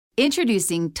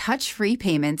Introducing touch-free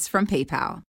payments from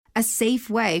PayPal, a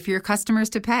safe way for your customers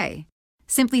to pay.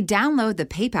 Simply download the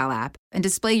PayPal app and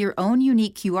display your own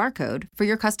unique QR code for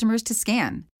your customers to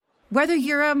scan. Whether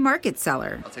you're a market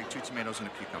seller, I'll take 2 tomatoes and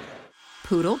a cucumber.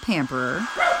 poodle pamperer,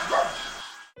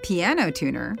 piano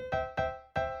tuner,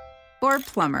 or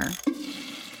plumber,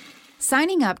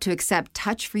 signing up to accept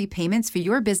touch-free payments for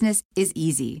your business is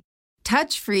easy.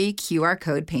 Touch-free QR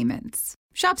code payments.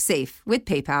 Shop safe with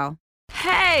PayPal.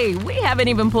 Hey, we haven't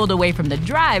even pulled away from the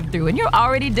drive-thru and you're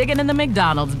already digging in the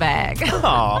McDonald's bag.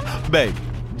 Aw, babe,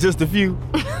 just a few.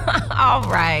 All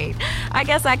right. I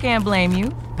guess I can't blame you.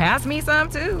 Pass me some,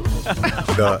 too.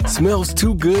 The smells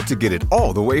too good to get it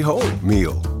all the way home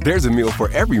meal. There's a meal for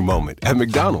every moment at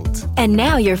McDonald's. And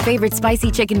now your favorite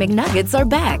spicy chicken McNuggets are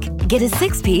back. Get a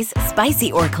 6-piece,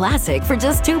 spicy or classic for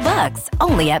just $2.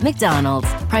 Only at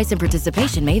McDonald's. Price and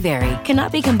participation may vary.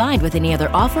 Cannot be combined with any other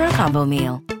offer or combo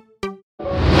meal.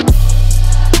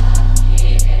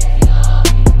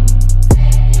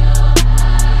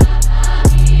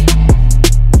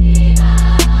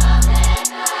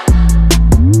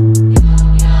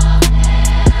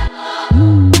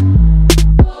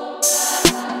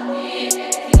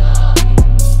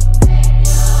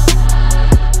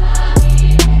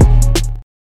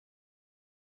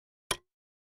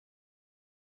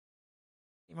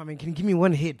 I mean, can you give me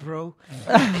one hit, bro?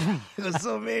 There's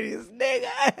so many, this nigga.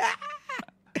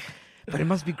 But it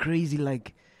must be crazy,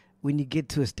 like, when you get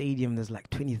to a stadium, there's like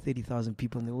 20, 30,000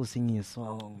 people, and they're all singing your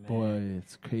song, man. Boy,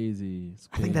 it's crazy.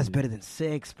 I think that's better than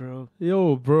sex, bro.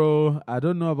 Yo, bro, I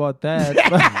don't know about that.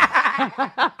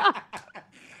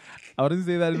 I wouldn't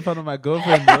say that in front of my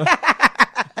girlfriend, bro.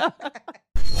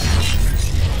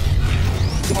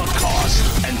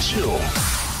 Podcast and chill.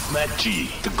 Matt G,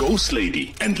 the Ghost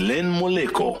Lady, and Len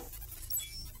Moleko.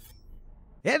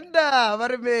 And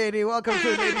welcome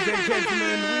to it, ladies and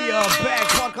gentlemen. We are back,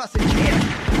 podcast and chill.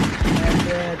 And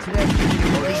today,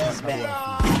 is back.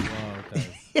 Wow,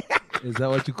 is that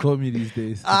what you call me these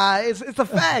days? It's a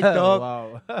fact,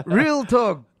 dog. Wow. Real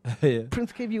talk. Yeah.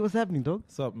 Prince Kaybee, what's happening, dog?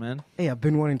 What's up, man? Hey, I've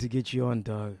been wanting to get you on,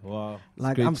 dog. Wow.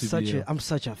 Like I'm such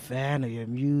a fan of your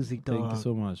music, dog. Thank you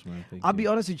so much, man. I'll be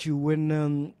honest with you,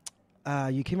 when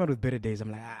you came out with Better Days,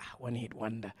 I'm like, one hit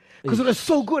wonder. Because it was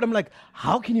so good. I'm like,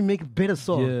 how can you make a better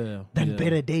song than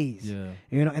Better Days? Yeah.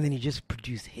 You know, and then you just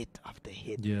produce hit after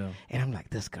hit. Yeah. And I'm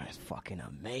like, this guy's fucking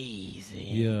amazing.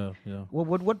 Yeah, yeah.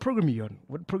 What program are you on?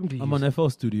 What program do you I'm use? on FL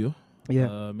Studio.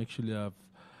 Yeah. Actually,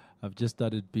 I've just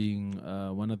started being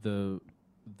one of the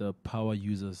power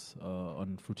users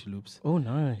on Fruity Loops. Oh,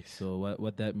 nice. So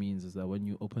what that means is that when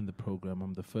you open the program,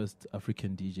 I'm the first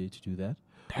African DJ to do that.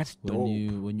 That's dope.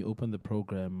 When you open the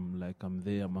program, like I'm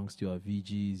there amongst your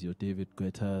VGs, your David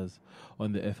Guettas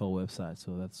on the FL website.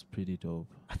 So that's pretty dope.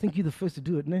 I think you're the first to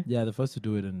do it, ne? Yeah, the first to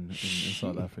do it in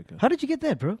South Africa. How did you get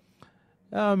that, bro?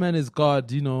 Man, it's God.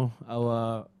 You know,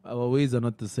 our ways are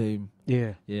not the same.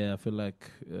 Yeah. Yeah, I feel like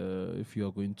if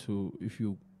you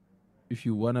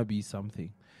wanna be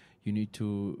something, you need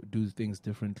to do things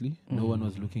differently. No one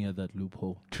was looking at that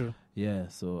loophole. True. Yeah,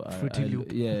 so Fruity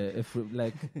Loop.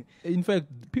 In fact,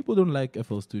 people don't like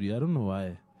FL Studio. I don't know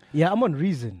why. Yeah, I'm on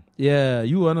Reason. Yeah,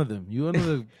 you one of them. You one of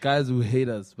the guys who hate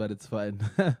us, but it's fine.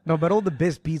 No, but all the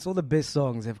best beats, all the best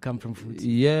songs have come from Fruity.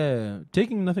 Yeah,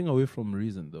 taking nothing away from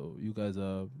Reason though. You guys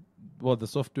are, the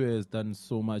software has done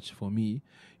so much for me. You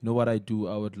know what I do?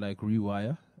 I would like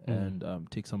rewire and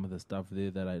take some of the stuff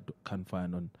there that I can't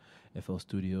find on FL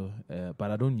Studio,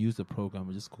 but I don't use the program.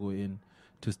 I just go in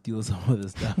to steal some of the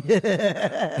stuff,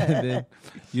 and then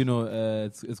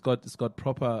it's got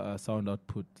proper sound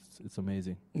output. It's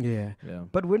amazing. Yeah. Yeah.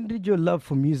 But when did your love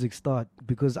for music start?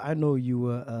 Because I know you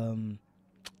were.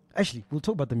 Actually, we'll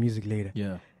talk about the music later.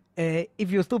 Yeah. If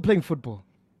you're still playing football,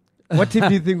 what team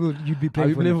do you think you'd be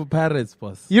playing I'll for? Play for Pirates,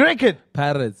 boss. You reckon?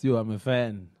 Pirates. I'm a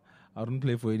fan. I don't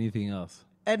play for anything else.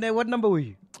 And what number were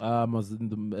you? I was in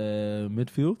the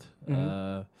midfield.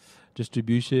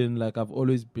 Distribution. Like I've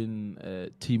always been a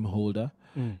team holder.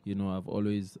 You know, I've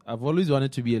always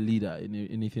wanted to be a leader in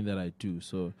anything that I do.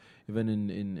 So even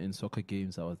in soccer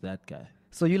games, I was that guy.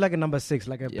 So you like a number 6,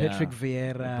 like a Patrick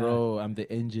Vieira. Bro, I'm the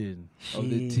engine of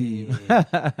the team.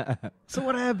 So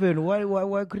what happened?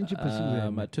 Why couldn't you pursue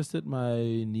that? I twisted my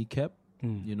kneecap.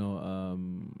 You know,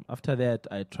 after that,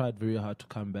 I tried very hard to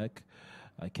come back.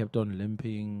 I kept on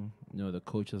limping. You know, the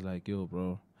coach was like, yo,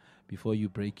 bro, before you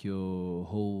break your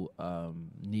whole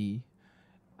knee,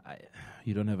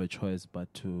 you don't have a choice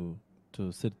but to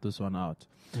sit this one out.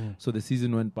 So the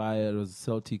season went by. It was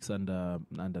Celtics under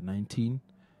 19.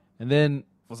 And then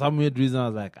for some weird reason, I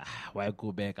was like, why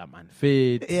go back? I'm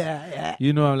unfit. Yeah.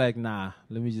 You know, I'm like, nah,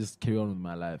 let me just carry on with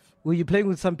my life. Were you playing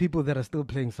with some people that are still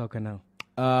playing soccer now?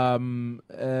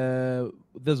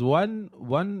 There's one.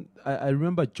 I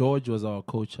remember George was our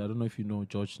coach. I don't know if you know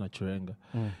George Nachurenga.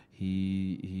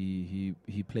 He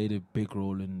played a big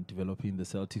role in developing the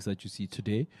Celtics that you see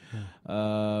today.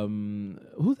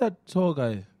 Who's that tall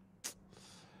guy?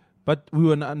 But we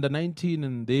were under 19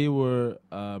 and they were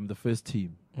the first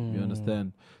team. You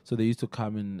understand? So they used to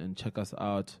come in and check us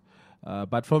out.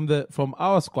 But from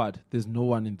our squad, there's no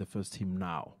one in the first team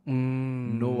now.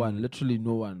 No one, literally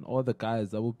no one. All the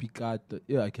guys that will pick out,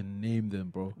 I can name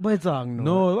them, bro. But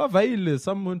no,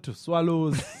 some went to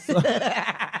Swallows.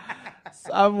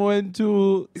 some went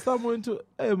to.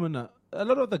 Hey, man, a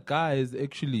lot of the guys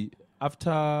actually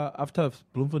after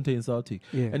Bloemfontein Celtic,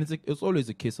 and it's always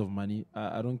a case of money.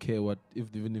 I don't care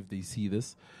even if they see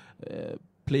this.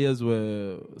 Players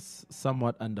were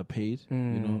somewhat underpaid, you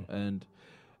know, and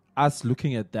us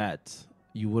looking at that,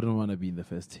 you wouldn't want to be in the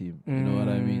first team. You know what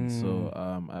I mean? So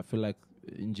I feel like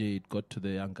it got to the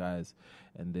young guys,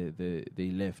 and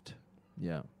they left.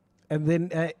 Yeah. And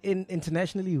then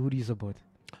internationally, who do you support?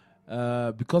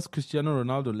 Because Cristiano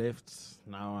Ronaldo left,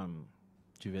 now I'm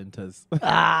Juventus.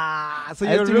 So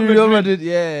you're Real Madrid,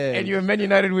 yeah. And you were Man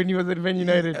United when you was at Man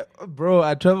United. Bro,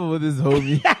 I travel with this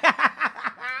homie.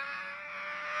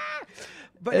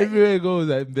 But everywhere it goes,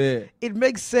 I'm there. It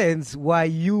makes sense why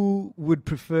you would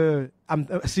prefer. I'm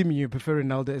assuming you prefer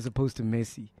Ronaldo as opposed to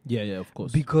Messi. Yeah, of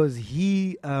course. Because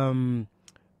he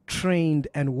trained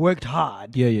and worked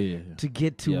hard. To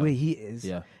get to where he is.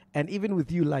 Yeah. And even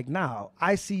with you, like now,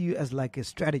 I see you as like a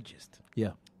strategist.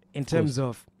 Yeah. In terms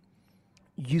of,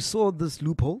 you saw this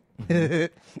loophole. You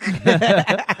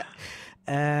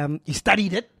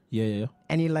studied it. Yeah.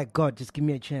 And you're like, God, just give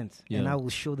me a chance, Yeah. and I will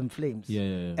show them flames.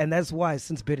 Yeah. And that's why,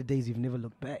 since better days, you've never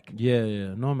looked back.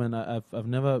 Yeah. No, man, I've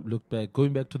never looked back.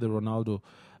 Going back to the Ronaldo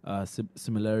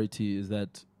similarity is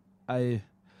that I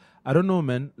don't know,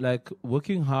 man. Like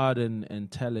working hard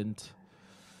and talent,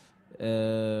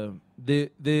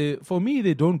 they for me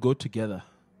they don't go together.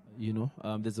 You know,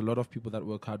 there's a lot of people that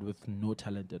work hard with no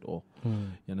talent at all.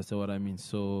 You understand what I mean?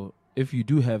 So if you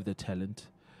do have the talent,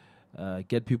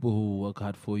 get people who work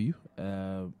hard for you.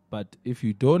 But if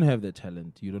you don't have the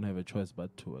talent, you don't have a choice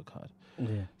but to work hard.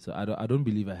 Yeah. So I don't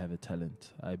believe I have a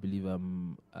talent. I believe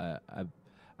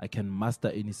I can master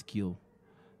any skill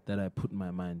that I put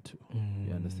my mind to.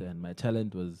 You understand? My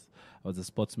talent I was a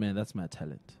sportsman. That's my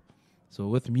talent. So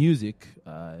with music,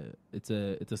 it's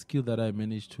a skill that I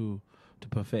managed to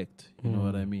perfect. You know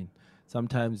what I mean?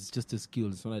 Sometimes it's just a skill.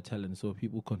 It's not a talent. So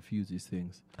people confuse these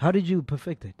things. How did you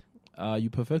perfect it?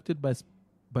 You perfect it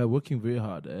by working very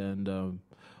hard, and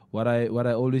what I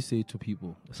always say to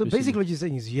people. So basically, what you're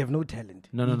saying is you have no talent.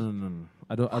 No.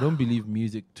 I don't believe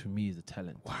music to me is a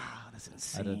talent. Wow, that's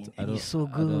insane. You're so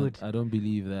good. I don't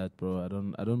believe that, bro.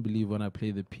 I don't believe when I play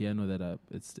the piano that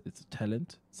it's a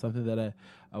talent. Something that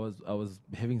I was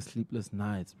having sleepless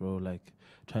nights, bro. Like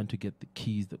trying to get the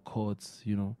keys, the chords,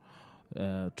 you know,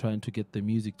 trying to get the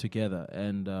music together.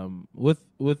 And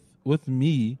with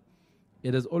me,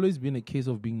 it has always been a case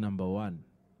of being number one.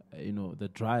 You know, the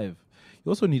drive. You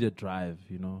also need a drive,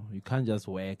 you know. You can't just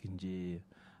work in jail.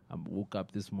 I woke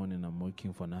up this morning, I'm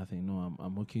working for nothing. No,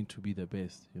 I'm working to be the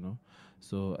best, you know.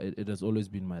 So it has always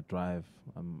been my drive.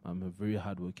 I'm a very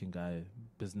hardworking guy,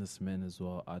 businessman as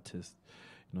well, artist.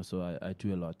 You know, so I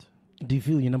do a lot. Do you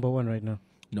feel you're number one right now?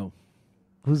 No.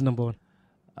 Who's number one?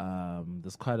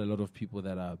 There's quite a lot of people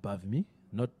that are above me.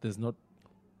 It's not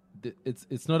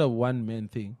a one-man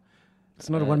thing. It's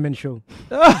not a one-man show.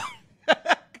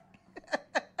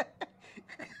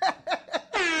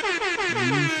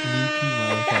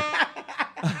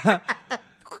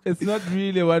 It's not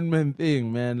really a one-man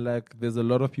thing, man. Like, there's a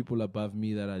lot of people above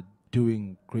me that are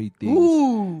doing great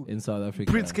things in South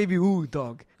Africa. Prince Kaybee,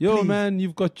 dog. Yo, Please. man,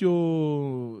 you've got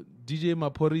your DJ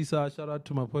Maporisa. Shout out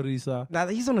to Maporisa. Nah,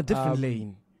 he's on a different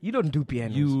lane. You don't do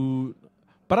pianos.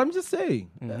 But I'm just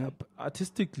saying,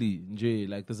 artistically, Jay,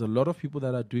 like there's a lot of people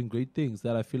that are doing great things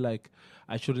that I feel like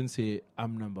I shouldn't say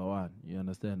I'm number one. You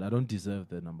understand? I don't deserve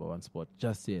the number one spot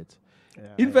just yet. Yeah,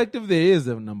 in fact, if there is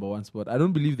a number one spot, I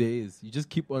don't believe there is. You just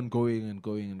keep on going and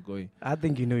going and going. I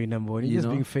think you know you're number one. You're just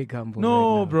being fake humble.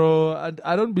 No, right bro.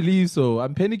 I don't believe so.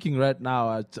 I'm panicking right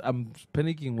now. I'm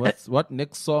panicking. What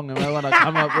next song am I going to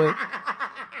come up with?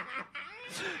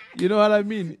 You know what I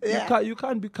mean? Yeah. You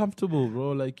can't be comfortable,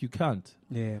 bro. Like, you can't.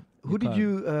 Yeah. Who did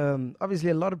you... obviously,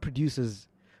 a lot of producers,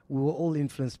 we were all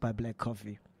influenced by Black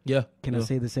Coffee. Yeah. Can I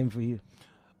say the same for you?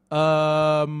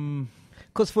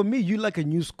 Because for me, you like a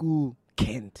new school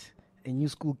Kent. new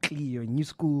school Clio, a new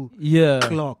school Yeah.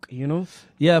 clock, you know?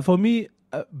 Yeah, for me,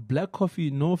 black coffee,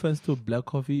 no offense to black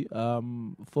coffee.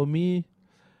 For me,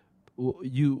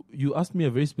 you asked me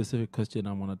a very specific question.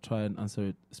 I'm going to try and answer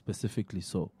it specifically.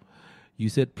 So, you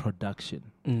said production.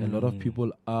 A lot of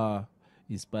people are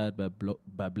inspired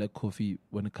by black coffee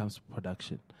when it comes to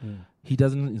production. He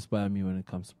doesn't inspire me when it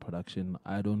comes to production.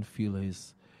 I don't feel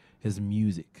his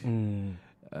music.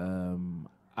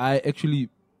 I actually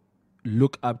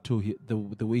look up to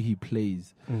the way he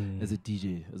plays as a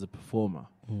DJ, as a performer.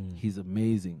 He's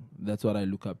amazing. That's what I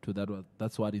look up to.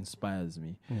 That's what inspires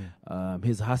me.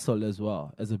 His hustle as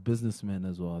well, as a businessman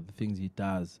as well. The things he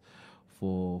does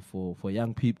for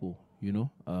young people, you know,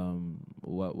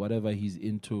 whatever he's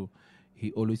into,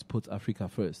 he always puts Africa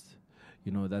first.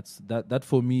 You know, that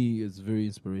for me is very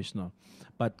inspirational.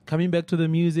 But coming back to the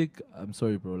music, I'm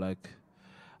sorry, bro. Like,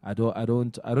 I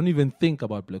don't even think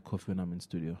about black coffee when I'm in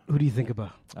studio. Who do you think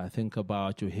about? I think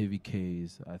about your Heavy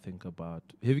K's.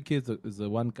 Heavy K is the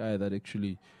one guy that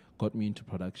actually got me into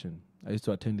production. I used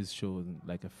to attend his shows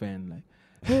like a fan, like,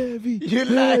 Heavy. You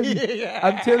lie.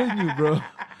 I'm telling you, bro.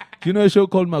 Do you know a show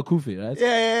called Makufe, right?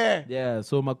 Yeah. Yeah,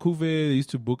 so Makufe, they used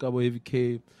to book our Heavy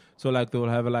K. So like they will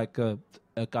have like a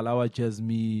Kalawa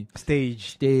Jasmine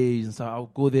Stage. And so I'll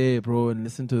go there, bro, and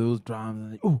listen to those drums.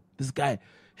 And like, oh, this guy,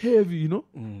 heavy, you know?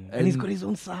 And he's got his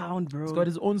own sound, bro. He's got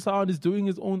his own sound. He's doing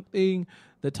his own thing.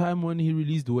 The time when he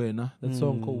released Wena, that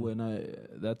song called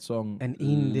Wena, that song. And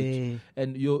Inde.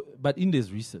 But Inde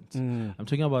is recent. I'm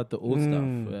talking about the old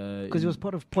stuff. Because he was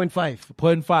part of Point 5.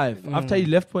 Point 5. After he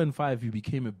left Point 5, he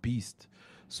became a beast.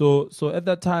 So at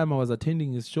that time, I was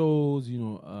attending his shows, you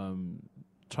know,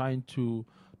 trying to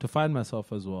find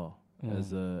myself as well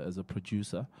as a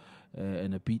producer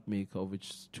and a beat maker, of which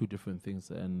is two different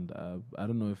things. And I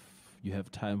don't know if you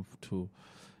have time to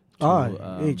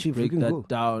hey, Chief, break that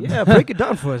down. Yeah, break it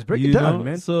down for us. Break it down,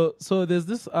 man. So there's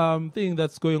this thing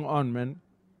that's going on, man,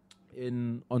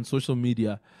 on social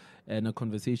media, and a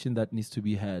conversation that needs to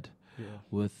be had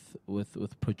with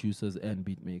producers and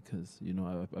beat makers. You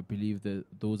know, I believe that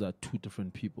those are two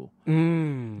different people.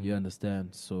 You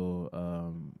understand?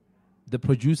 So the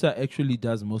producer actually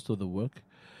does most of the work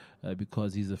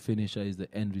because he's a finisher, he's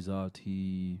the end result.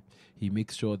 He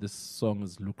makes sure this song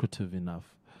is lucrative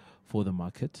enough for the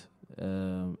market.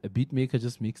 A beat maker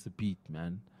just makes the beat,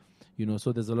 man. You know,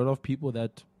 so there's a lot of people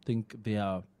that think they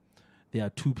are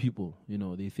two people. You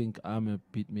know, they think I'm a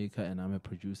beat maker and I'm a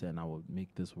producer and I will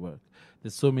make this work.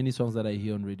 There's so many songs that I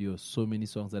hear on radio, so many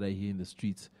songs that I hear in the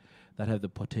streets that have the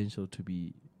potential to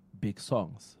be big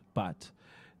songs, but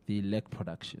they lack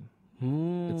production.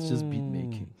 It's just beat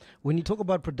making. When you talk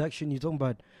about production, you talk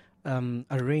about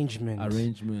arrangement,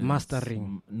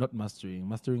 mastering. Not mastering.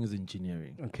 Mastering is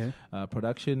engineering. Okay.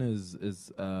 Production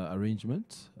is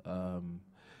arrangement,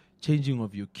 changing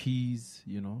of your keys.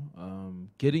 You know,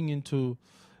 getting into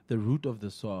the root of the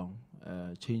song,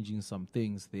 changing some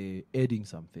things, they adding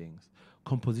some things.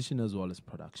 Composition as well as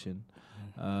production.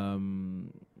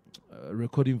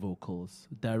 Recording vocals,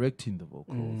 directing the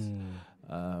vocals.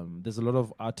 There's a lot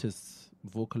of artists,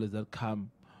 vocalists that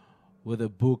come with a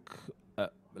book.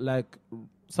 Like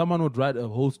someone would write a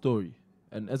whole story,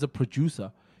 and as a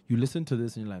producer, you listen to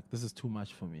this and you're like, this is too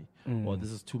much for me, or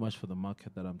this is too much for the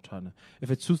market that I'm trying to.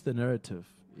 If it suits the narrative,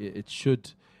 it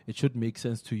should make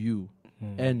sense to you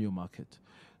and your market.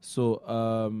 So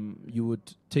you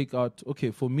would take out.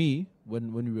 Okay, for me,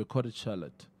 when we recorded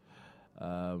Charlotte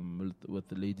with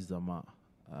the lady Zamar,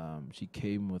 she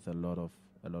came with a lot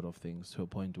of things to a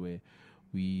point where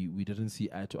we didn't see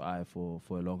eye to eye for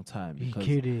a long time.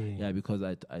 Because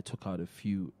I took out a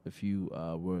few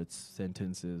words,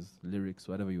 sentences, lyrics,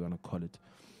 whatever you want to call it,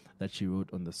 that she wrote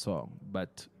on the song.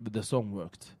 But the song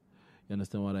worked. You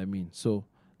understand what I mean? So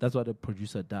that's what a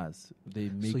producer does. They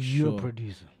make sure. So you're a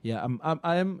producer. Yeah,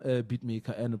 I am a beat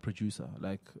maker and a producer.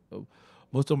 Like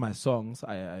most of my songs,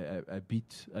 I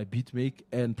beat make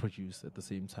and produce at the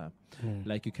same time.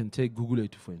 Like you can take Google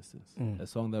 82, for instance, a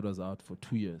song that was out for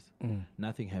 2 years.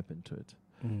 Nothing happened to it.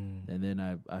 And then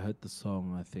I heard the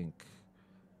song, I think,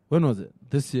 when was it?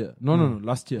 This year? No,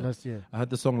 last year. I heard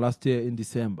the song last year in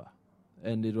December.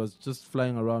 And it was just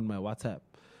flying around my WhatsApp.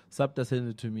 Sabta sent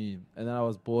it to me, and then I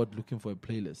was bored looking for a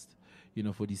playlist, you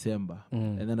know, for December.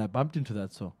 And then I bumped into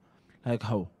that song. Like,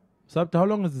 how? Sabta, how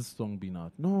long has this song been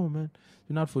out? No, man. It's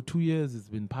been out for 2 years. It's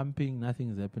been pumping. Nothing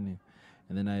is happening.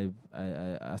 And then I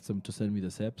asked them to send me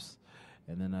the steps.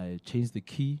 And then I changed the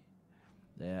key.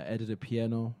 I added a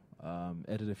piano,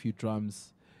 added a few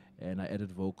drums, and I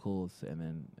added vocals. And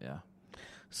then, yeah.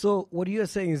 So what you're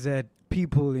saying is that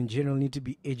people in general need to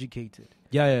be educated.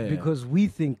 Yeah. Because we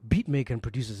think beatmaker and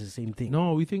producer is the same thing.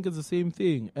 No, we think it's the same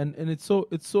thing, and it's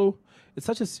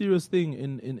such a serious thing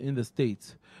in the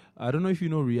States. I don't know if you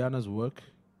know Rihanna's Work.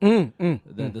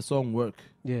 The song Work.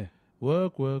 Yeah.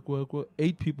 Work.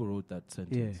 8 people wrote that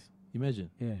sentence. Yeah. Imagine.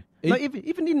 Yeah. Like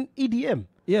even in EDM.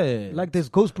 Yeah. Like there's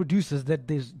ghost producers that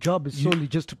their job is solely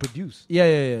just to produce.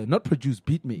 Yeah. Not produce,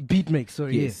 beat make. Beat make,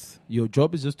 sorry. Yes. Your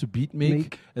job is just to beat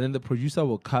make, and then the producer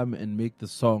will come and make the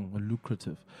song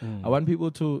lucrative. I want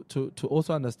people to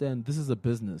also understand this is a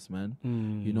business, man.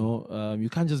 You know, you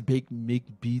can't just make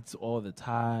beats all the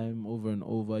time, over and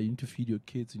over. You need to feed your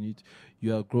kids.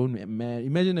 You are a grown man.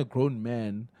 Imagine a grown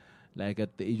man, like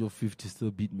at the age of 50,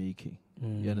 still beat making.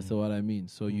 You understand what I mean?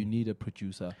 So you need a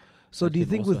producer. So do you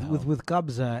think with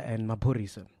Kabza and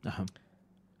Maphorisa,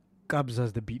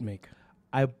 Kabza's the beat maker?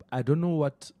 I don't know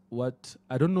what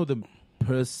I don't know them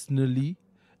personally,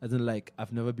 as in like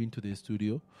I've never been to their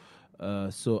studio.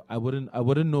 So I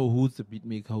wouldn't know who's the beat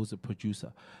maker, who's the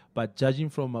producer. But judging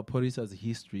from Maphorisa's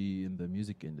history in the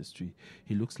music industry,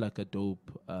 he looks like a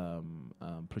dope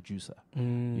producer.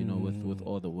 You know, with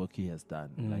all the work he has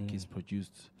done. Like he's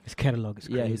produced, his catalog is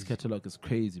crazy. Yeah, his catalog is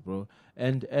crazy, bro.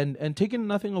 And taking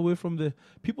nothing away from the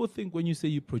people think when you say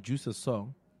you produce a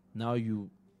song, now you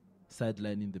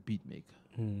sidelining the beat maker.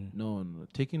 No,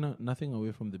 taking nothing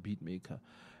away from the beat maker.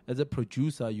 As a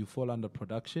producer, you fall under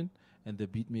production, and the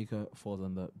beat maker falls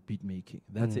under beat making.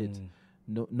 That's it.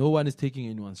 No one is taking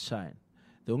anyone's shine.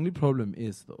 The only problem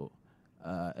is, though,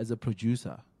 as a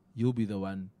producer, you'll be the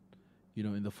one, you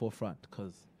know, in the forefront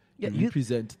because you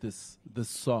represent this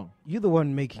song. You're the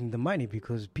one making the money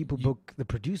because people book the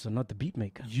producer, not the beat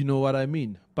maker. You know what I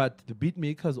mean? But the beat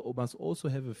makers must also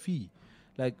have a fee.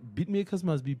 Like, beat makers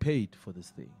must be paid for this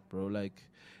thing, bro. Like,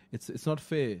 it's not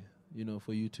fair, you know,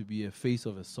 for you to be a face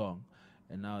of a song,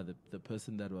 and now the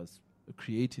person that was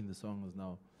creating the song is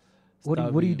now. What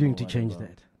are you doing to change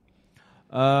that?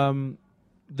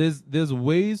 There's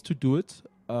ways to do it.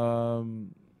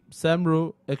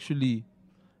 Samro actually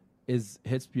is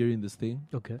head spearing this thing.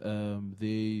 Okay.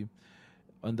 They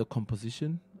on the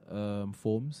composition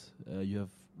forms, you have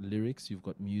lyrics, you've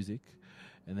got music,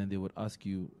 and then they would ask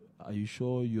you, "Are you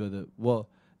sure you are the?" Well,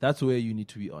 that's where you need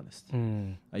to be honest.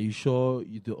 Are you sure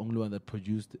you're the only one that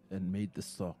produced and made the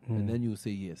song? And then you'll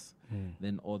say yes.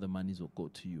 Then all the monies will go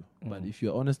to you. But if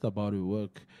you're honest about your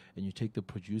work and you take the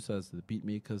producers, the beat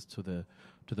makers to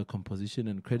the composition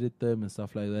and credit them and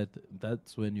stuff like that,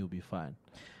 that's when you'll be fine.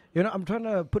 You know, I'm trying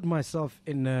to put myself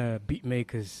in a beat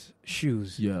maker's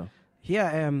shoes. Yeah. Here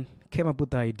I am, came up with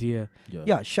the idea.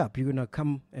 Yeah. Sharp, you're going to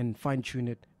come and fine tune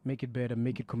it, make it better,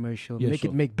 make it commercial,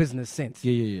 it make business sense.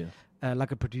 Yeah.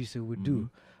 Like a producer would do.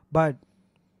 But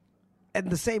at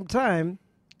the same time,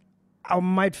 I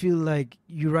might feel like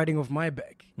you're riding off my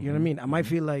back. You know what I mean? I might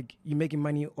feel like you're making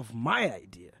money off my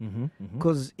idea.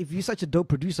 Because if you're such a dope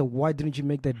producer, why didn't you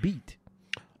make that beat?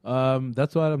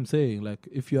 That's what I'm saying. Like,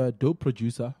 if you're a dope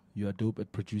producer, you are dope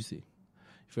at producing.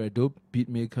 If you're a dope beat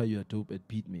maker, you are dope at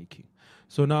beat making.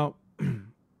 So now,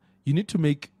 you need to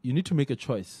make a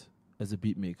choice as a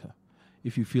beat maker.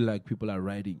 If you feel like people are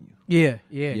riding you. Yeah.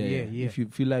 If you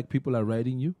feel like people are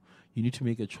riding you, you need to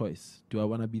make a choice. Do I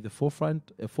want to be a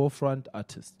forefront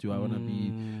artist? Do I want to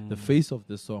be the face of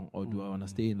the song, or do I want to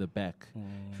stay in the back?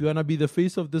 If you want to be the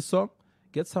face of the song,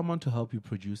 get someone to help you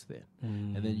produce that.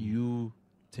 And then you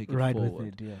take it forward. With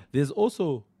it, yeah. There's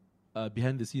also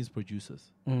behind the scenes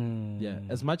producers. Yeah.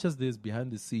 As much as there's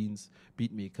behind the scenes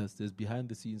beat makers, there's behind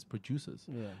the scenes producers.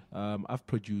 Yeah. I've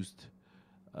produced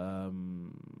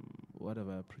what have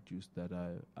I produced?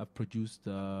 I've produced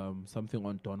something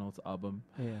on Donald's album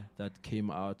that came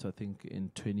out, I think,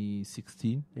 in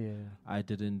 2016. Yeah. I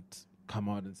didn't come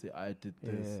out and say I did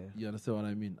this. Yeah. You understand what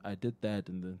I mean? I did that,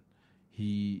 and then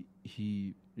he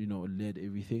led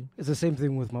everything. It's the same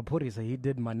thing with Maphorisa. He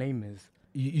did My Name Is.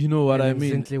 You know what I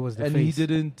mean? Was the and face. he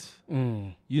didn't,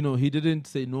 he didn't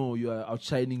say, no, you are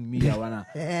outshining me. I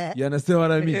wanna. You understand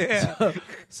what I mean? Yeah.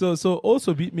 So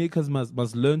also beat makers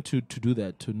must learn to do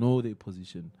that, to know their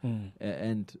position,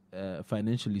 and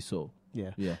financially so.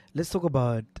 Yeah. Let's talk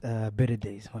about Better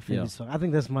Days, my favorite song. I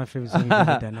think that's my favorite song you've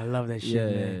ever done. I love that shit,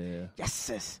 man. Yeah. Yes,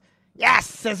 sis.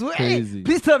 Crazy.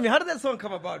 Please tell me, how did that song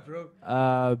come about,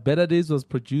 bro? Better Days was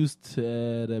produced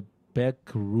at a back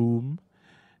room.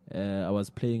 I was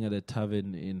playing at a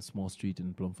tavern in Small Street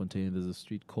in Bloemfontein. There's a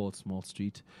street called Small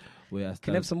Street where I started.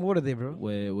 Can I have some water there, bro?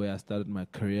 Where I started my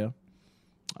career.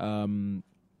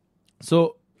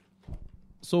 So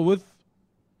with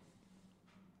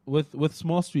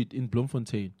Small Street in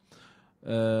Bloemfontein,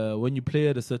 when you play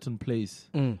at a certain place,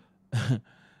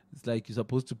 it's like you're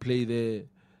supposed to play there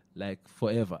like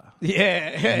forever.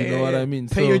 Yeah. You know what I mean?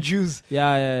 Pay your dues.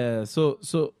 Yeah. So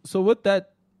with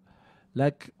that,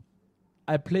 like,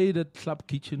 I played at Club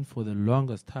Kitchen for the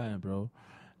longest time, bro.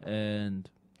 And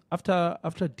after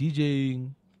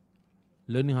DJing,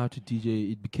 learning how to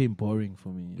DJ, it became boring for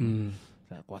me.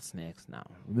 It's like, what's next now?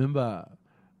 Remember,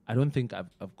 I don't think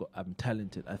I'm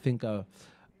talented. I think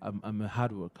I'm a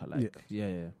hard worker. Like,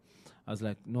 yeah. I was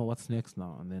like, no, what's next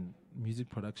now? And then music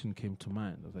production came to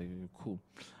mind. I was like, cool.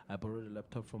 I borrowed a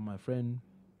laptop from my friend,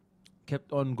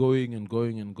 kept on going and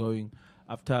going and going.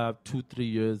 After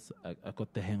 2-3 years, I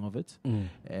got the hang of it,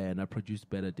 and I produced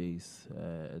Better Days.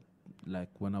 Like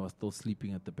when I was still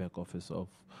sleeping at the back office of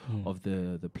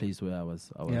the place where I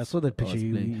was. I saw that picture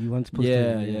you once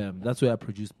posted. Yeah. That's where I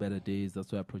produced Better Days.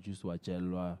 That's where I produced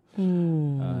Wajelwa.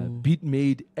 Beat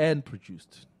made and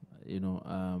produced. You know,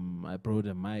 I borrowed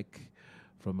a mic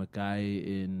from a guy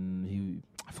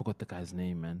I forgot the guy's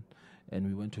name, man. And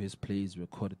we went to his place,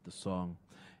 recorded the song.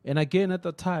 And again, at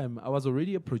the time, I was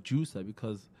already a producer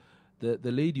because the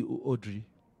lady Audrey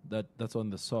that's on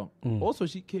the song, also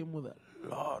she came with a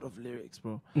lot of lyrics,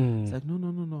 bro. It's like,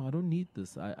 no, I don't need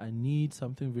this. I need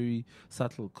something very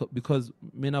subtle because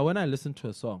when I listen to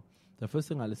a song, the first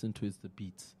thing I listen to is the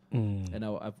beats. And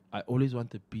I always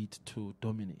want the beat to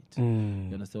dominate.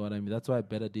 You understand what I mean? That's why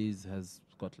Better Days has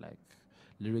got like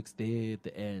lyrics there at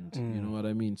the end. You know what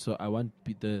I mean? So I want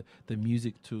the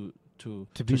music to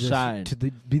shine,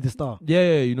 be the star.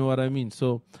 Yeah, you know what I mean.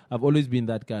 So I've always been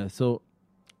that guy. So,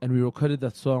 and we recorded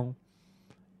that song,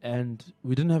 and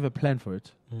we didn't have a plan for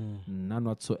it, none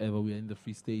whatsoever. We're in the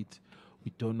Free State.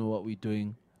 We don't know what we're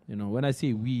doing. You know, when I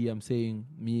say we, I'm saying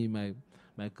me, my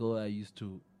girl I used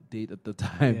to date at the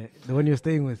time. Yeah, the one you're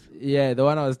staying with. Yeah, the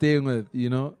one I was staying with. You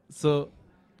know, so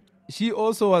she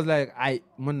also was like,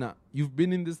 Mona, you've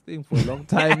been in this thing for a long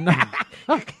time now.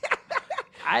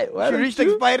 She reached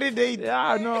expiry date.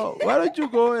 Yeah, no. Why don't you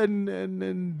go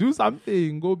and do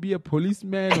something? Go be a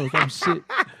policeman or some shit.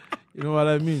 You know what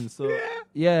I mean? So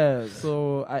yeah.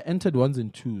 So I entered ones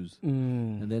and twos,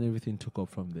 and then everything took off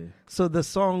from there. So the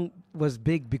song was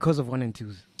big because of one and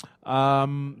twos.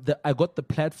 I got the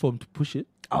platform to push it.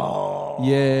 Oh.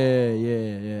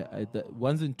 Yeah. The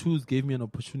ones and twos gave me an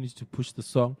opportunity to push the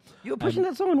song. You were pushing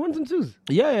that song on ones and twos?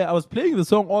 Yeah. I was playing the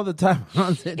song all the time.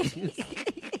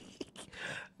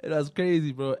 It was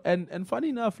crazy, bro. And funny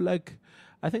enough, like,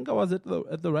 I think I was at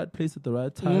the right place at the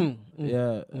right time.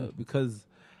 Because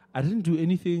I didn't do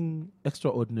anything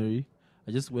extraordinary.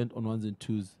 I just went on ones and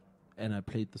twos and I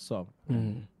played the song.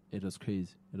 It was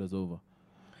crazy. It was over.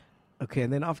 Okay,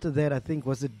 and then after that, I think,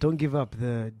 was it Don't Give Up,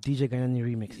 the DJ Ganyani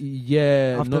remix?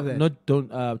 Yeah. After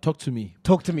that. Talk to Me.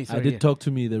 Talk to Me, sorry. I did Talk to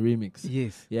Me, the remix.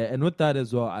 Yes. Yeah, and with that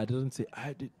as well, I didn't say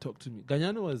I did Talk to Me.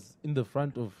 Ganyani was in the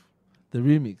front of the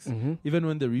remix. Even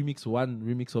when the remix won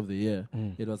Remix of the Year,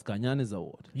 it was Ganyani's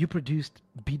award. You produced,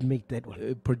 beat make that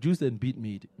one. Produced and beat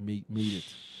made it.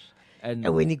 And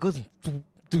when it goes...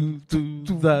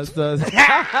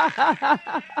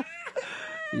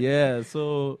 Yeah,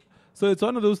 so it's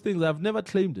one of those things. I've never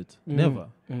claimed it. Never.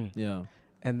 Yeah.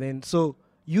 And then, so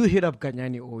you hit up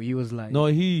Ganyani, or he was like... No,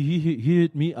 he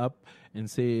hit me up and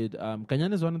said,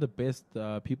 Ganyani is one of the best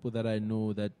people that I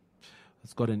know that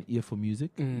has got an ear for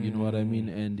music. You know what I mean?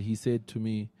 And he said to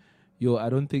me, yo, I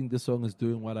don't think this song is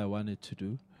doing what I want it to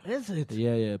do. Is it?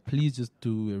 Yeah. Please just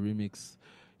do a remix.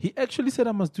 He actually said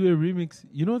I must do a remix.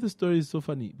 You know, the story is so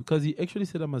funny because he actually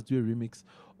said I must do a remix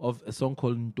of a song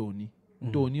called Ntoni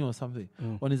or something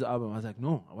on his album. I was like,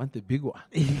 no, I want the big one.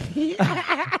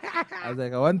 I was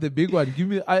like, I want the big one. Give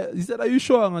me. He said, are you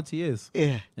sure? I'm like, yes.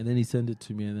 Yeah. And then he sent it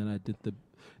to me, and then I did the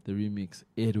remix.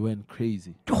 It went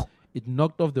crazy. It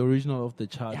knocked off the original off the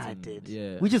charts. Yeah, it did.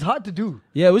 Yeah. Which is hard to do.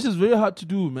 Yeah, which is very hard to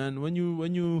do, man. When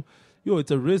you,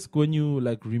 it's a risk when you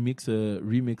like remix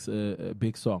a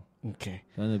big song. Okay.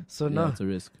 So now it's a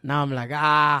risk. Now I'm like,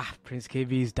 Prince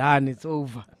Kaybee is done. It's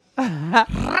over.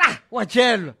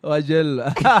 Wajelwa.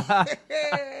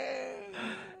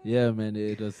 Yeah, man.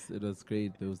 It was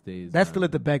great those days. That's still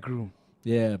at the back room.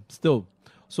 Yeah, still.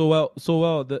 So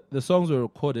well. The songs were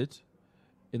recorded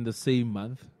in the same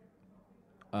month.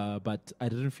 But I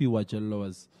didn't feel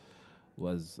Wajelwa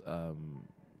was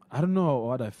I don't know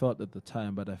what I felt at the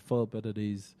time, but I felt Better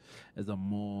Days as a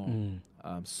more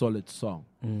solid song.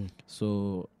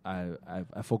 So I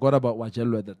forgot about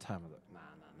Wajelwa at the time. I was like, nah.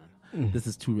 This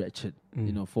is too wretched,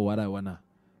 you know, for what I wanna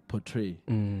portray.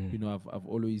 You know, I've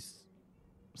always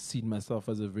seen myself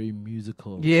as a very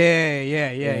musical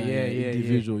individual.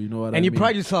 You know what I mean? And you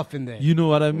pride yourself in that. You know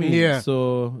what I mean? Yeah.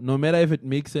 So no matter if it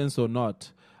makes sense or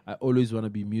not, I always want to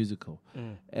be musical.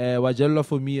 Wajelwa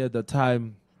for me at the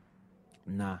time,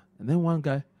 nah. And then one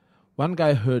guy One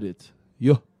guy heard it.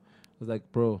 Yo. I was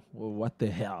like, bro, what the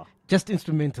hell? Just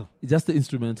instrumental. Just the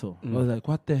instrumental. I was like,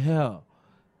 what the hell?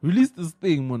 Release this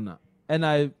thing, Mona. And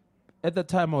at that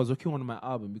time, I was working on my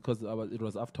album because it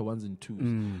was after ones and twos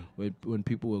when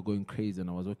people were going crazy, and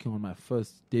I was working on my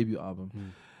first debut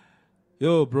album.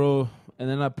 Yo, bro. And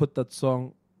then I put that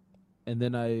song, and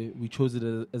then we chose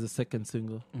it as a second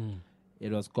single.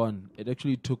 It was gone. It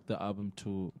actually took the album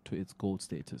to its gold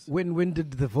status. When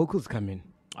did the vocals come in?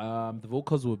 The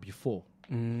vocals were before.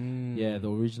 Yeah, the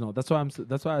original. That's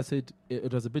why I said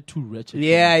it was a bit too wretched.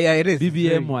 Yeah, it is.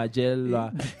 BBM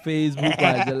Wajelwa, Facebook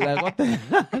Wajelwa, like what the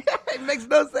hell? It makes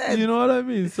no sense. You know what I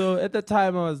mean? So at the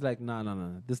time I was like, nah,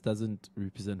 this doesn't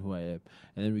represent who I am.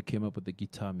 And then we came up with the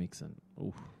guitar mix and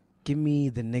give me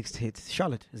the next hit.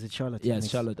 Charlotte. Is it Charlotte? Yeah, it's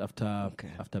Charlotte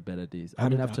after Better Days.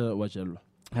 After Wajelwa.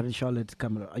 How did Charlotte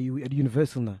come? Are you at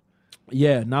Universal now?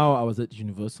 Yeah, now I was at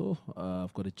Universal.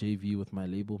 I've got a JV with my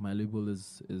label. My label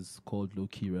is called Low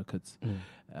Key Records.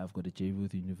 I've got a JV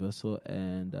with Universal,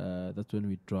 and that's when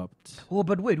we dropped. Oh,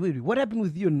 but wait. What happened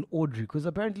with you and Audrey? Because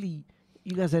apparently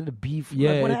you guys had a beef.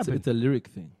 Yeah, what happened? It's a lyric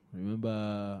thing.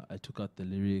 Remember, I took out the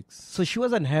lyrics. So she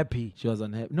was unhappy. She was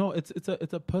unhappy. No, it's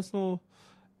a personal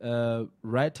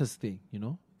writer's thing. You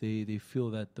know, they feel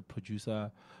that the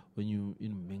producer, when you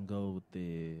mingle with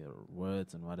the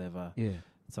words and whatever,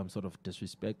 some sort of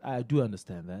disrespect. I do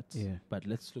understand that. Yeah. But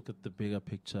let's look at the bigger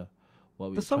picture.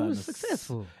 The song was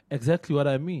successful. Exactly what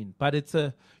I mean. But it's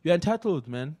you're entitled,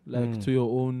 man, to your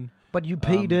own. But you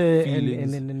paid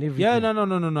and everything. Yeah,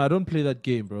 no. I don't play that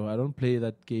game, bro. I don't play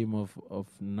that game of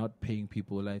not paying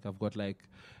people. Like I've got like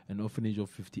an orphanage of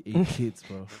 58 kids,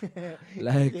 bro.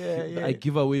 Like I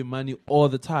give away money all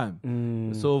the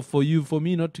time. So for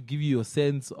me not to give you a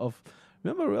sense of,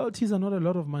 remember, royalties are not a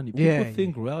lot of money. People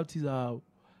think royalties are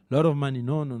a lot of money.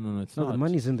 No, it's not. The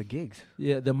money's in the gigs.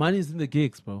 Yeah, the money's in the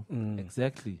gigs, bro.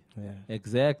 Exactly. Yeah.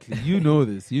 Exactly. You know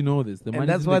this. The and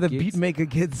that's why the Beatmaker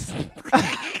gets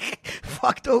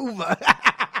fucked over.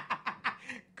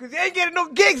 Because you ain't getting no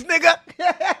gigs, nigga.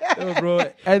 Yo,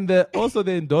 bro. And also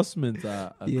the endorsements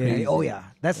are crazy. Oh, yeah.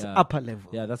 That's upper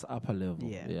level. Yeah, that's upper level.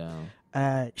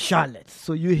 Yeah. Charlotte.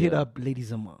 So you hit up Lady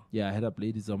Zamar. Yeah, I hit up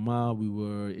Lady Zamar. We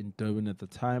were in Durban at the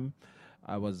time.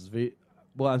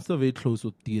 I'm still very close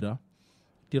with Tira.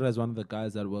 Tira is one of the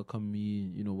guys that welcomed me,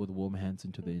 with warm hands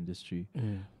into the industry.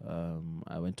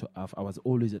 I went to I was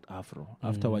always at Afro.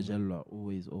 After Wajelwa,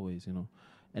 always,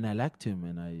 And I liked him,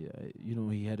 and I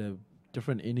he had a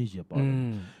different energy about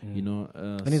him,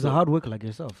 and he's a hard worker like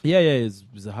yourself. Yeah, he's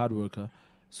a hard worker.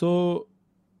 So,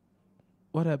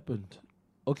 what happened?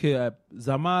 Okay,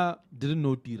 Zamar didn't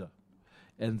know Tira,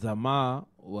 and Zamar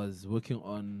was working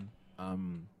on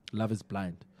Love Is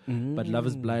Blind. But Love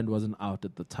Is Blind wasn't out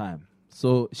at the time.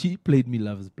 So she played me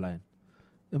Love Is Blind.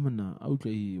 Hey, man,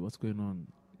 what's going on?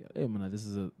 Hey, man, this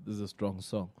is a strong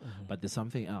song. But there's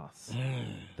something else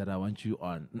that I want you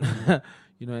on.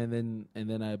 And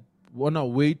then I on our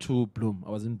way to Bloom. I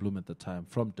was in Bloom at the time,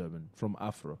 from Durban, from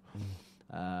Afro.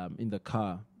 In the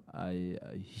car,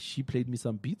 she played me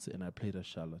some beats and I played her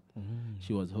Charlotte.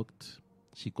 She was hooked.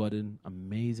 She got in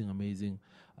amazing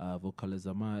vocalist.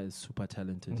 Zamar is super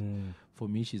talented. For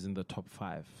me, she's in the top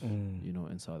 5,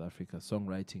 in South Africa,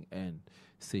 songwriting and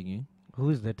singing. Who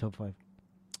is the top 5?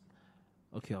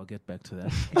 Okay, I'll get back to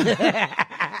that.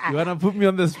 You wanna put me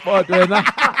on the spot right now?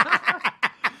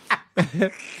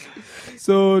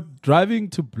 So driving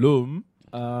to Bloom,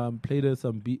 played her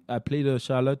some beat. I played her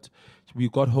Charlotte. We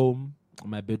got home,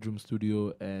 my bedroom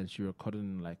studio, and she recorded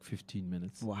in like 15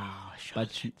 minutes. Wow,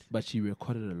 but she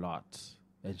recorded a lot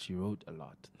and she wrote a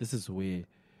lot. This is where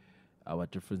our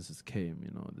differences came.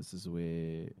 This is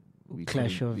where we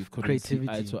clash of creativity.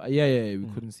 We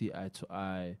couldn't see eye to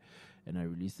eye, and I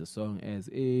released the song as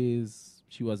is.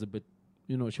 She was a bit,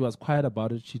 she was quiet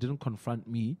about it. She didn't confront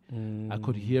me. I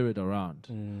could hear it around.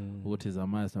 What is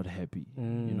Zamar is not happy.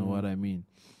 You know what I mean?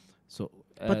 So,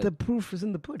 but the proof is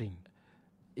in the pudding.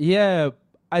 Yeah,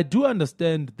 I do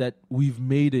understand that we've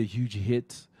made a huge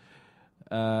hit.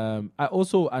 I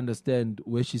also understand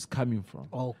where she's coming from.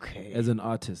 Okay. As an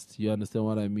artist, you understand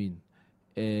what I mean?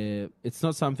 It's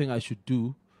not something I should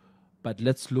do, but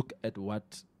let's look at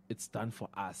what it's done for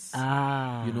us.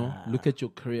 Look at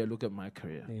your career, look at my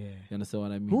career. Yeah. You understand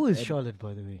what I mean? Who is Charlotte,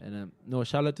 by the way? And no,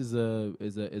 Charlotte is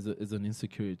an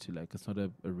insecurity. Like, it's not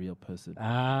a real person.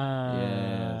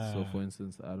 Yeah. So, for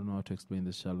instance, I don't know how to explain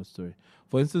this Charlotte story.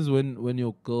 For instance, when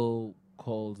your girl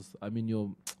calls,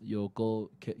 your girl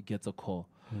gets a call,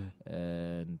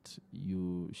 and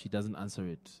she doesn't answer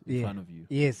it in front of you.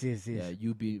 Yes. Yeah,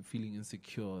 you be feeling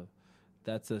insecure.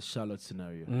 That's a Charlotte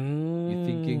scenario. You're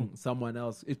thinking someone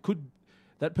else.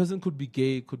 That person could be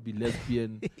gay, could be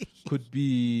lesbian, could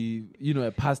be,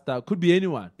 a pastor, could be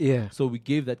anyone. Yeah. So we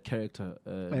gave that character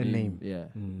a name. Yeah.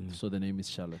 So the name is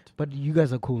Charlotte. But you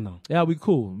guys are cool now. Yeah, we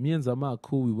cool. Me and Zamar are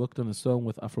cool. We worked on a song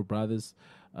with Afro Brothers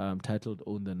titled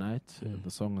Own the Night.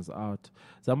 The song is out.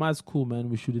 Zamar is cool, man.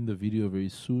 We're shooting the video very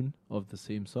soon of the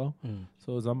same song.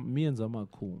 So me and Zamar are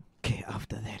cool. Okay,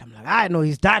 after that, I'm like, I know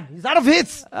he's done. He's out of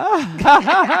hits.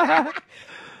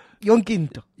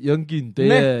 Yonkinto.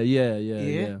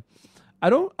 Yeah. I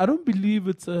don't believe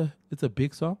it's a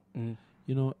big song.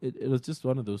 It was just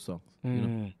one of those songs.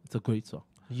 It's a great song.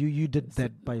 You did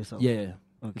that by yourself? Yeah.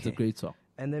 Okay. It's a great song.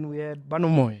 And then we had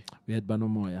Banomoy.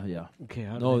 Yeah. Okay.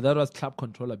 That was Club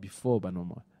Controller before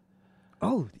Banomoy.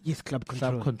 Oh, yes, Club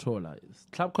Controller.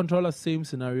 Club Controller, same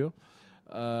scenario.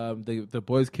 The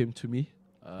boys came to me.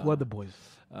 Who are the boys?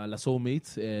 La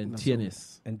Soulmates and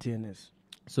TNS.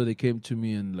 So they came to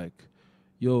me and like,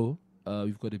 yo,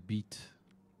 we've got a beat.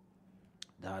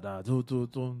 Da da do do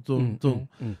do do do.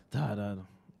 Da da.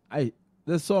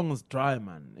 This song is dry,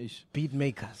 man.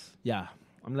 Beatmakers. Yeah.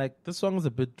 I'm like, this song is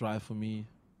a bit dry for me.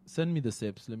 Send me the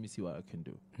steps. Let me see what I can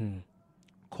do.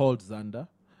 Called Xander.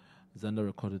 Xander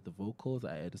recorded the vocals.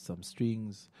 I added some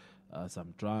strings,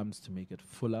 some drums to make it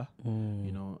fuller.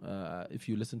 If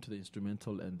you listen to the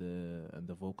instrumental and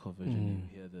the vocal version,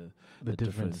 you hear the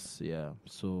difference. Yeah.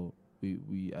 So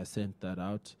I sent that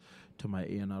out to my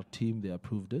A&R team. They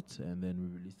approved it, and then we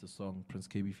released the song Prince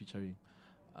Kaybee featuring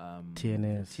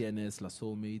TNS, La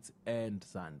Soulmates, and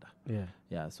Xander.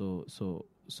 Yeah. So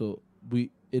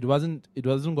it wasn't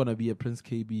gonna be a Prince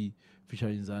Kaybee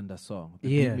featuring Xander song.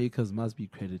 The Beatmakers must be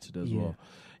credited as well.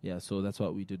 Yeah. So that's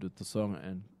what we did with the song.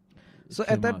 And so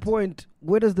at that point,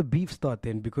 where does the beef start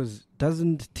then? Because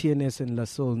doesn't TNS and La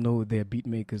Soul know they're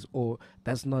Beatmakers, or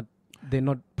they're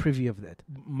not privy of that?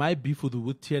 My beef with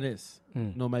TNS.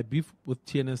 No, my beef with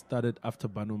TNS started after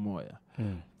Bano Moya.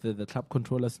 The Club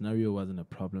Controller scenario wasn't a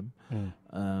problem.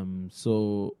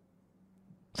 So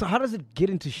how does it get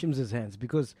into Shimza's hands?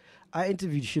 Because I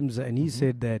interviewed Shimza and he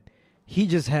said that he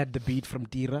just had the beat from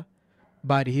Tira,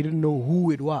 but he didn't know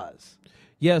who it was.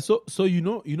 Yeah, so you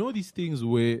know these things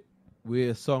where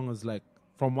a song is like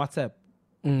from WhatsApp,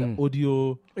 the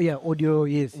audio. Yeah, audio,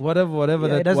 yes. Whatever. Yeah,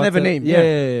 that it doesn't have a name.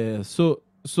 Yeah. So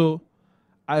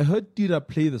I heard Tira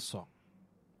play the song.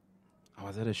 I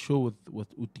was at a show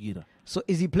with Utira. So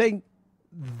is he playing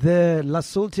the La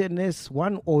Sultaness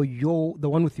one or the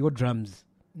one with your drums?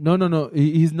 No.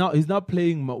 He's not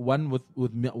playing one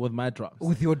with my drums.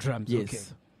 With your drums,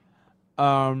 yes.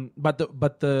 Okay.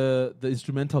 But the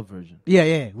instrumental version.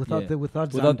 Yeah. Without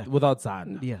Xander. Without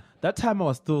Xander. Yeah. That time I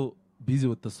was still busy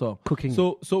with the song. Cooking.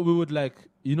 So we would like,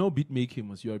 beat making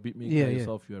was you're a beat maker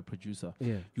yourself, you're a producer.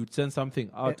 Yeah. You'd send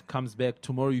something out, comes back,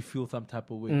 tomorrow you feel some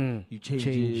type of way. You change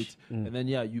it. And then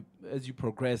as you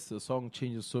progress, the song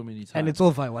changes so many times. And it's all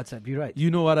via WhatsApp, you're right.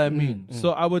 You know what I mean?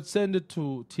 So I would send it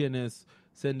to TNS,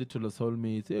 send it to the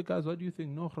Soulmates. Hey guys, what do you think?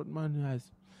 No, man,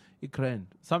 guys.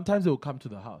 Sometimes they will come to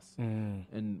the house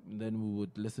and then we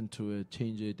would listen to it,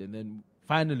 change it, and then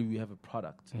finally we have a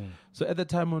product. So at the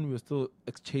time when we were still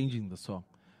exchanging the song,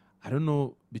 I don't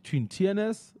know between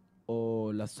TNS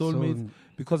or La Soulmates,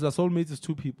 because La Soulmates is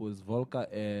two people, it's Volca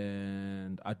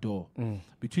and Adore.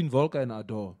 Between Volca and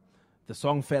Adore, the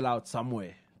song fell out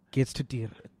somewhere. Gets to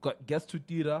Tira. Gets to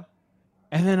Tira,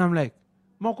 and then I'm like,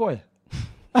 Mokoy.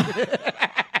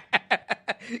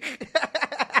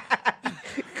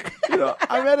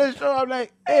 I'm at a show. I'm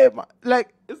like, hey,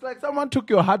 it's like someone took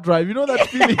your hard drive. You know that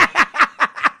feeling?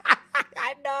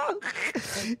 I know.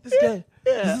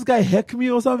 This guy hack me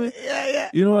or something? Yeah.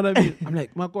 You know what I mean? I'm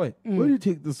like, Makoy, where do you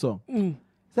take this song? He's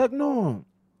like, no,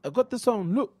 I got the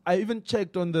song. Look, I even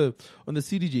checked on the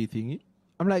CDJ thingy.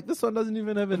 I'm like, this one doesn't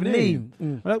even have a name.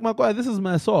 I'm like, Makoy, this is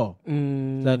my song.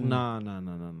 He's like, nah.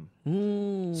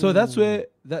 So that's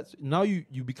now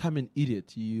you become an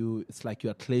idiot. It's like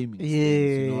you are claiming things,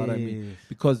 you know what I mean?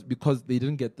 Because they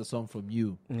didn't get the song from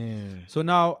you. So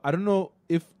now I don't know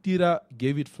if Tira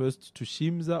gave it first to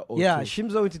Shimza or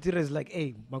Shimza went to Tira is like,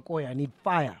 hey, Makoy, I need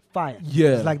fire. Yeah.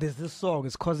 It's like there's this song,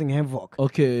 it's causing havoc.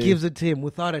 Okay. Gives it to him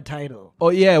without a title. Oh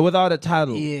yeah, without a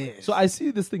title. Yeah. So I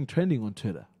see this thing trending on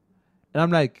Twitter. And I'm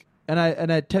like, and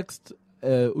I text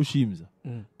Ushimza,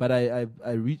 but I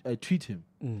tweet him,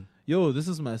 yo, this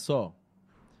is my song.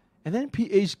 And then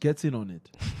PH gets in on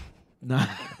it. Nah.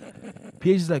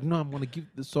 PH is like, no, I'm going to give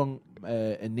the song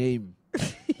a name.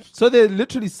 So they're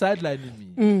literally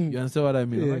sidelining me. You understand what I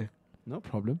mean? I'm like, no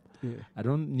problem. I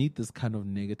don't need this kind of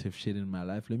negative shit in my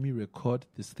life. Let me record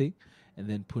this thing and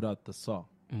then put out the song.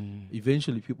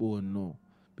 Eventually people will know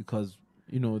because,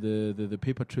 you know, the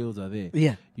paper trails are there.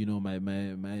 Yeah. You know,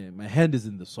 my hand is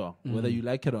in the song, whether you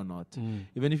like it or not.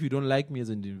 Even if you don't like me as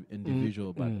an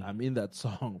individual, but I'm in that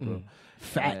song, bro.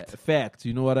 Fact.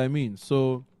 You know what I mean?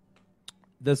 So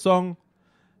the song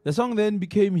then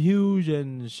became huge,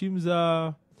 and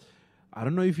Shimza, I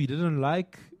don't know if he didn't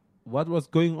like what was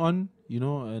going on, you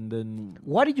know, and then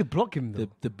Why did you block him though?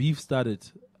 the beef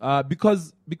started.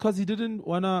 Because he didn't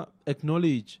want to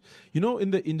acknowledge, you know, in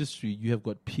the industry, you have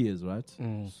got peers, right?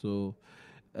 So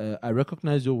I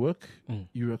recognize your work,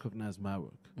 you recognize my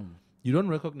work. You don't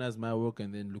recognize my work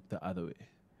and then look the other way.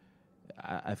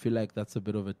 I feel like that's a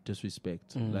bit of a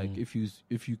disrespect. Like if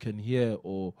you can hear,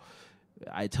 or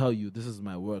I tell you this is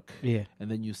my work, and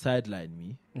then you sideline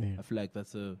me, I feel like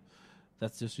that's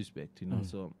disrespect, you know.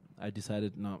 So I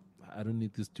decided, no, I don't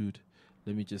need this dude.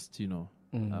 Let me just, you know,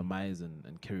 mize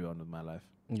and carry on with my life.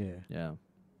 Yeah.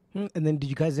 And then did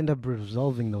you guys end up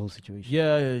resolving the whole situation?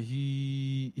 Yeah,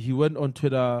 he went on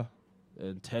Twitter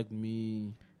and tagged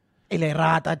me.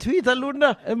 Twitter,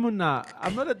 Lunda. Emuna,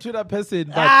 I'm not a Twitter person,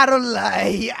 but I don't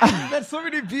lie. There's so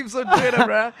many peeps on Twitter,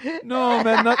 bro. no,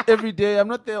 man, not every day. I'm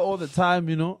not there all the time,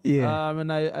 you know. Yeah.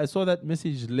 And I saw that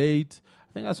message late.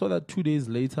 I think I saw that 2 days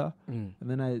later, and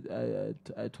then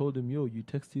I told him, yo, you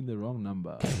texting the wrong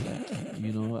number.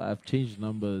 You know, I've changed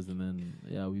numbers, and then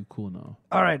yeah, we cool now.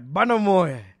 All right,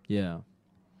 Banamoy. Yeah.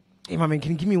 Hey, my man,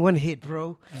 can you give me one hit,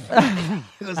 bro?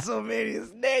 There's so many,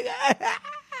 this nigga.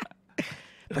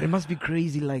 But it must be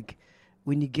crazy, like,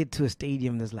 when you get to a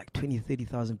stadium, there's like 20,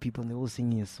 30,000 people, and they're all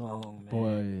singing a song, man.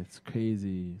 Boy, it's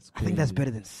crazy. I think that's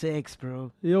better than sex,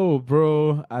 bro. Yo,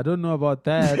 bro, I don't know about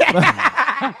that.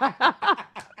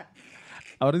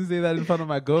 I wouldn't say that in front of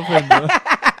my girlfriend, bro.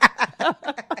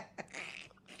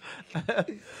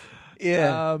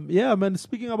 Yeah, man.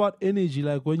 Speaking about energy,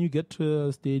 like when you get to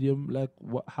a stadium, like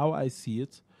how I see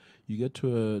it, you get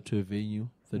to a venue,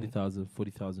 30,000,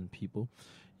 40,000 people.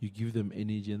 You give them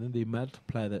energy, and then they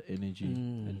multiply that energy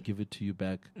and give it to you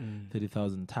back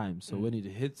 30,000 times. So when it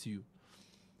hits you,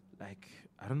 like,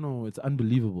 I don't know, it's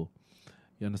unbelievable.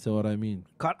 You understand what I mean?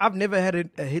 God, I've never had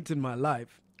a hit in my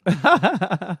life.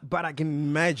 But I can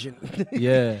imagine.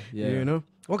 Yeah. You know?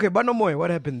 Okay, Banamoy, what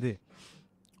happened there?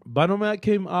 Banamoy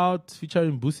came out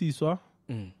featuring Busi Swa.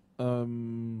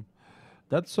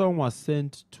 That song was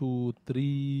sent to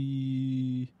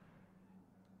 2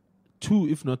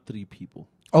 if not 3 people.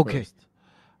 Okay. First.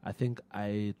 I think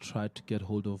I tried to get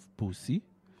hold of Busi.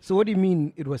 So what do you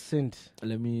mean it was sent?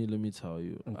 Let me tell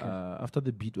you. Okay. After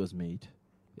the beat was made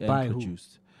and By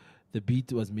produced, the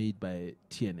beat was made by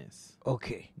TNS.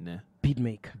 Okay. Nah.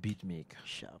 Beatmaker.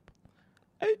 Sharp.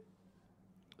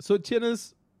 So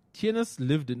TNS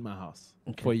lived in my house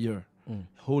for a year,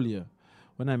 whole year.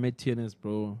 When I met TNS,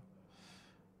 bro,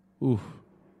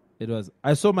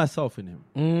 I saw myself in him.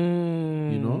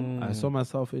 You know, I saw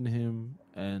myself in him,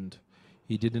 and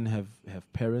he didn't have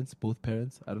parents, both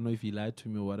parents. I don't know if he lied to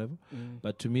me or whatever,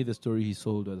 but to me, the story he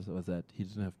sold was that he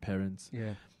didn't have parents.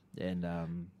 Yeah. And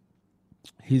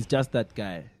he's just that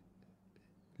guy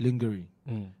lingering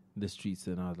in the streets.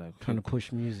 And I was like, Trying to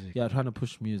push music. Yeah, trying to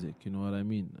push music, you know what I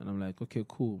mean? And I'm like, okay,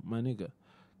 cool, my nigga,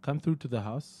 come through to the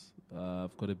house.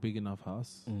 I've got a big enough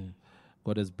house.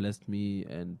 God has blessed me,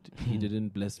 and he didn't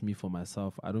bless me for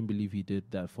myself. I don't believe he did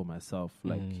that for myself.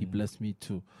 Like, he blessed me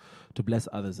to bless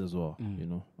others as well, you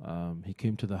know. He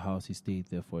came to the house, he stayed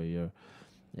there for a year,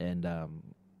 and,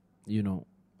 you know,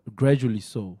 gradually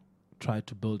so tried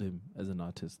to build him as an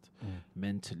artist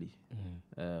mentally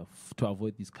to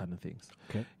avoid these kind of things.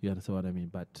 Okay. You understand what I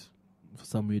mean? But for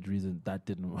some weird reason, that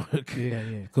didn't work. Yeah.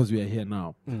 Because we are here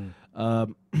now.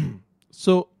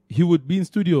 So he would be in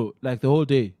studio like the whole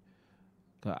day.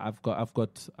 I've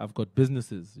got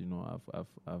businesses, you know.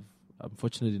 I'm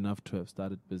fortunate enough to have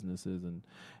started businesses and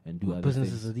do What other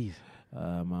businesses things. are these?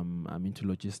 I'm into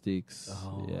logistics,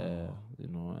 yeah, you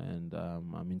know, and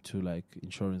I'm into like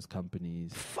insurance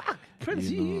companies. Fuck, Prince,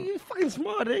 You know. you're fucking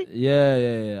smart, eh?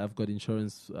 Yeah. I've got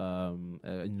insurance, an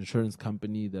insurance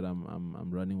company that I'm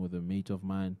running with a mate of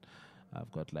mine.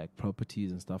 I've got like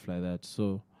properties and stuff like that.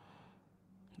 So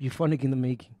You're phonic in the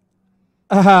making.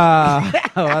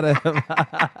 Whatever.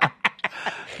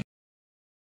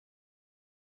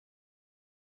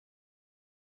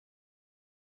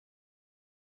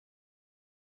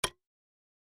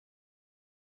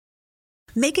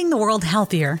 Making the world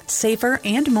healthier, safer,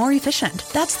 and more efficient.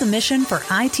 That's the mission for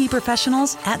IT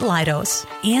professionals at Leidos.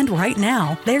 And right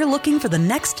now, they're looking for the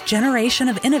next generation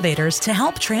of innovators to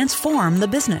help transform the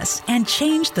business and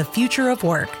change the future of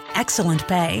work. Excellent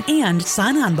pay and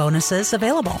sign-on bonuses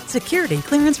available. Security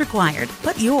clearance required.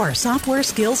 Put your software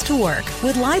skills to work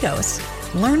with Leidos.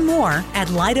 Learn more at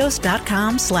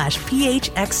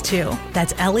Leidos.com/PHX2.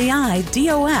 That's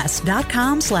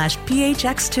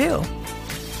LEIDOS.com/PHX2.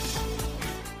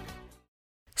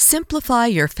 Simplify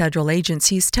your federal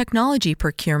agency's technology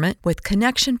procurement with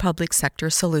Connection Public Sector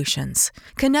Solutions.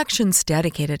 Connection's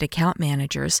dedicated account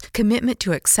managers, commitment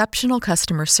to exceptional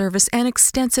customer service, and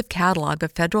extensive catalog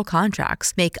of federal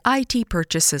contracts make IT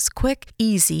purchases quick,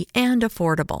 easy, and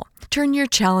affordable. Turn your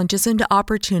challenges into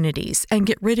opportunities and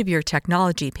get rid of your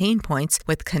technology pain points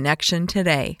with Connection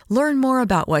today. Learn more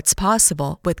about what's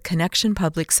possible with Connection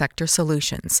Public Sector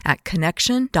Solutions at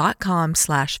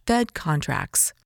connection.com/fedcontracts.